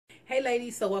Hey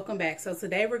ladies, so welcome back. So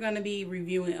today we're going to be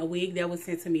reviewing a wig that was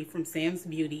sent to me from Sam's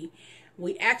Beauty.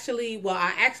 I actually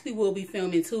will be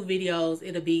filming two videos.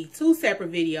 It'll be two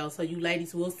separate videos, so you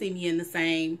ladies will see me in the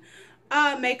same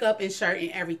makeup and shirt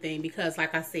and everything, because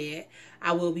like I said,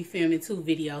 I will be filming two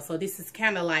videos. So this is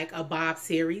kind of like a bob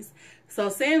series. So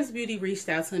Sam's Beauty reached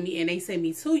out to me and they sent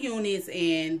me two units,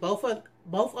 and both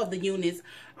of the units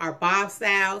are bob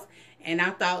styles. And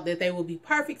I thought that they would be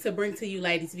perfect to bring to you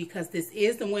ladies, because this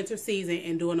is the winter season,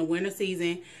 and during the winter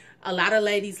season, a lot of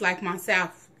ladies like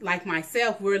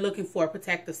myself, we're looking for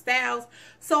protective styles.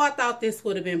 So I thought this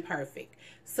would have been perfect.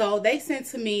 So they sent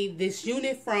to me this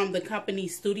unit from the company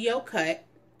Studio Cut,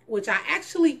 which I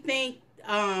actually think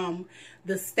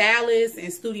the Stylist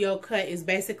and Studio Cut is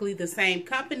basically the same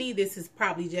company. This is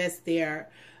probably just their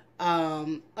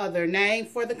other name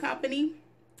for the company.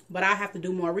 But I have to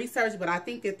do more research, but I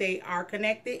think that they are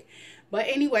connected. But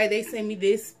anyway, they sent me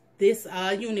this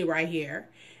unit right here.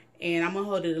 And I'm going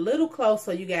to hold it a little close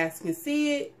so you guys can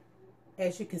see it.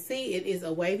 As you can see, it is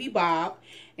a wavy bob.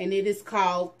 And it is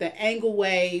called the Angle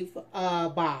Wave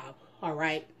bob. All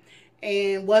right.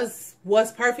 And what's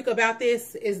perfect about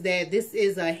this is that this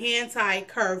is a hand-tied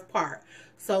curved part.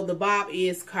 So the bob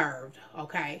is curved.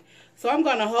 Okay. So I'm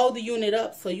going to hold the unit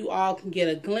up so you all can get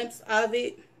a glimpse of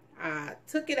it. I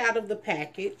took it out of the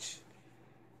package,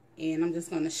 and I'm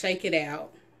just going to shake it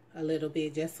out a little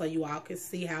bit just so you all can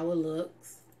see how it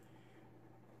looks.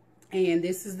 And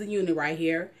this is the unit right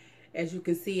here. As you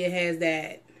can see, it has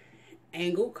that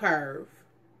angle curve.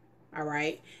 All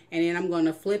right. And then I'm going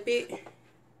to flip it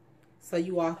so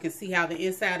you all can see how the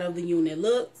inside of the unit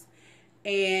looks.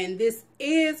 And this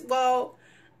is, well,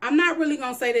 I'm not really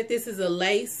going to say that this is a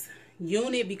lace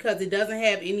unit, because it doesn't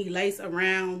have any lace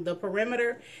around the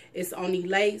perimeter. It's only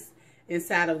lace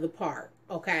inside of the part.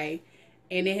 Okay.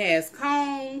 And it has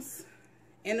combs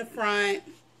in the front.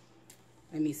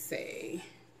 Let me see.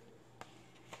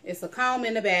 It's a comb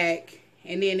in the back,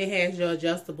 and then it has your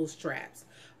adjustable straps.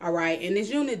 All right. And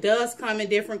this unit does come in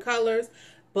different colors,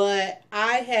 but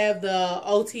I have the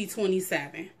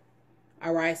OT27.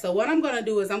 All right. So what I'm going to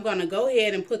do is I'm going to go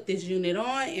ahead and put this unit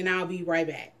on, and I'll be right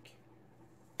back.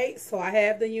 So I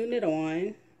have the unit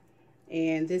on,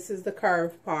 and this is the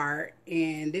curved part,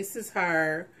 and this is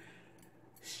her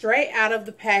straight out of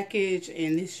the package,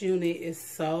 and this unit is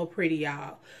so pretty,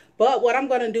 y'all. But what I'm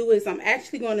going to do is I'm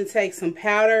actually going to take some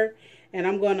powder, and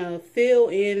I'm going to fill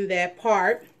in that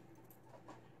part.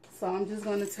 So I'm just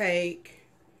going to take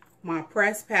my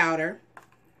pressed powder,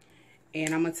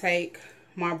 and I'm going to take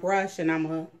my brush, and I'm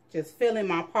going to just fill in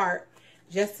my part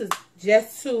just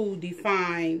to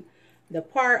define the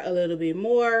part a little bit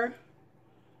more.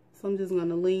 So I'm just going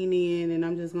to lean in, and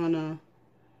I'm just going to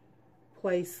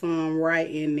place some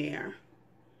right in there.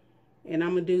 And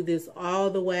I'm going to do this all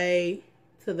the way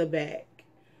to the back.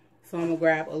 So I'm going to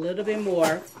grab a little bit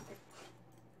more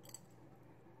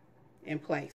and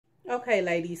place. Okay,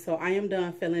 ladies, so I am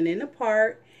done filling in the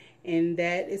part, and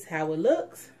that is how it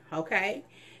looks. Okay.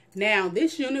 Now,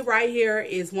 this unit right here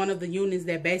is one of the units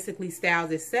that basically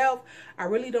styles itself. I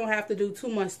really don't have to do too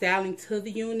much styling to the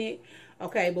unit.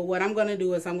 Okay, but what I'm going to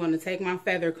do is I'm going to take my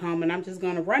feather comb, and I'm just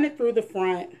going to run it through the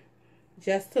front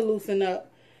just to loosen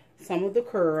up some of the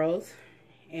curls.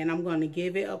 And I'm going to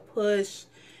give it a push.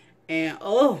 And,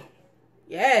 oh,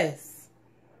 yes,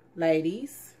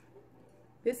 ladies,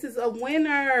 this is a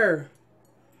winner.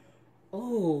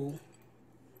 Oh,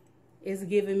 it's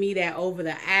giving me that over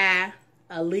the eye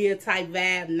Aaliyah type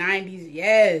vibe, 90s.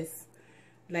 Yes,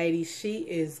 ladies, she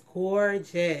is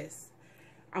gorgeous.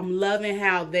 I'm loving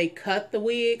how they cut the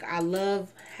wig. I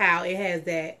love how it has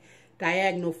that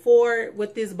diagonal forward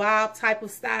with this bob type of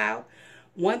style.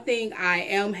 One thing I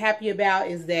am happy about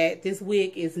is that this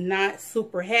wig is not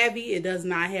super heavy. It does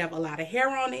not have a lot of hair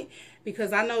on it,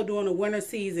 because I know during the winter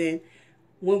season,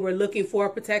 when we're looking for a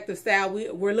protective style,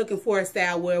 we're looking for a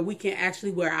style where we can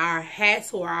actually wear our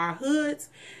hats or our hoods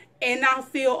and not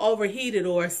feel overheated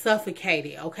or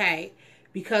suffocated, okay,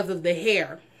 because of the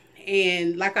hair.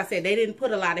 And like I said, they didn't put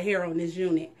a lot of hair on this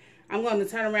unit. I'm going to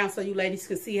turn around so you ladies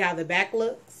can see how the back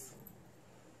looks.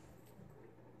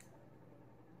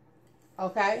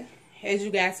 Okay, as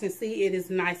you guys can see, it is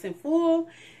nice and full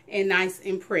and nice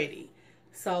and pretty.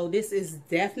 So this is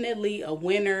definitely a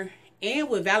winner. And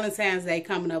with Valentine's Day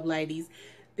coming up, ladies,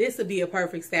 this would be a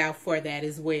perfect style for that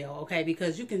as well, okay?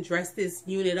 Because you can dress this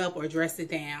unit up or dress it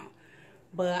down.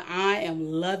 But I am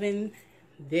loving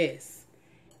this.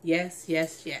 Yes,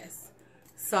 yes, yes.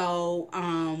 So,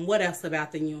 what else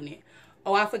about the unit?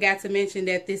 Oh, I forgot to mention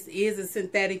that this is a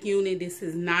synthetic unit. This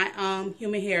is not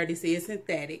human hair. This is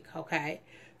synthetic, okay?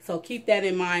 So keep that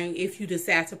in mind if you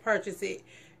decide to purchase it.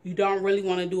 You don't really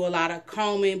want to do a lot of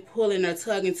combing, pulling, or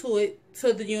tugging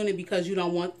to the unit because you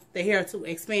don't want the hair to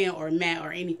expand or mat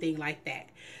or anything like that.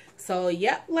 So,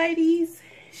 yep, ladies,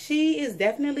 she is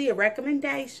definitely a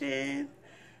recommendation.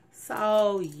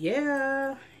 So,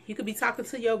 yeah, you could be talking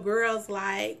to your girls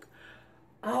like,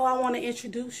 oh, I want to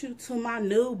introduce you to my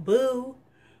new boo.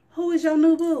 Who is your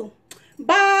new boo?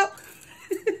 Bob.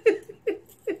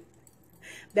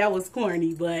 That was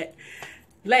corny, but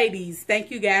ladies,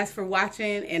 thank you guys for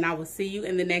watching, and I will see you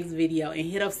in the next video. And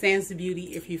hit up Sam's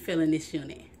Beauty if you're feeling this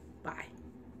unit. Bye.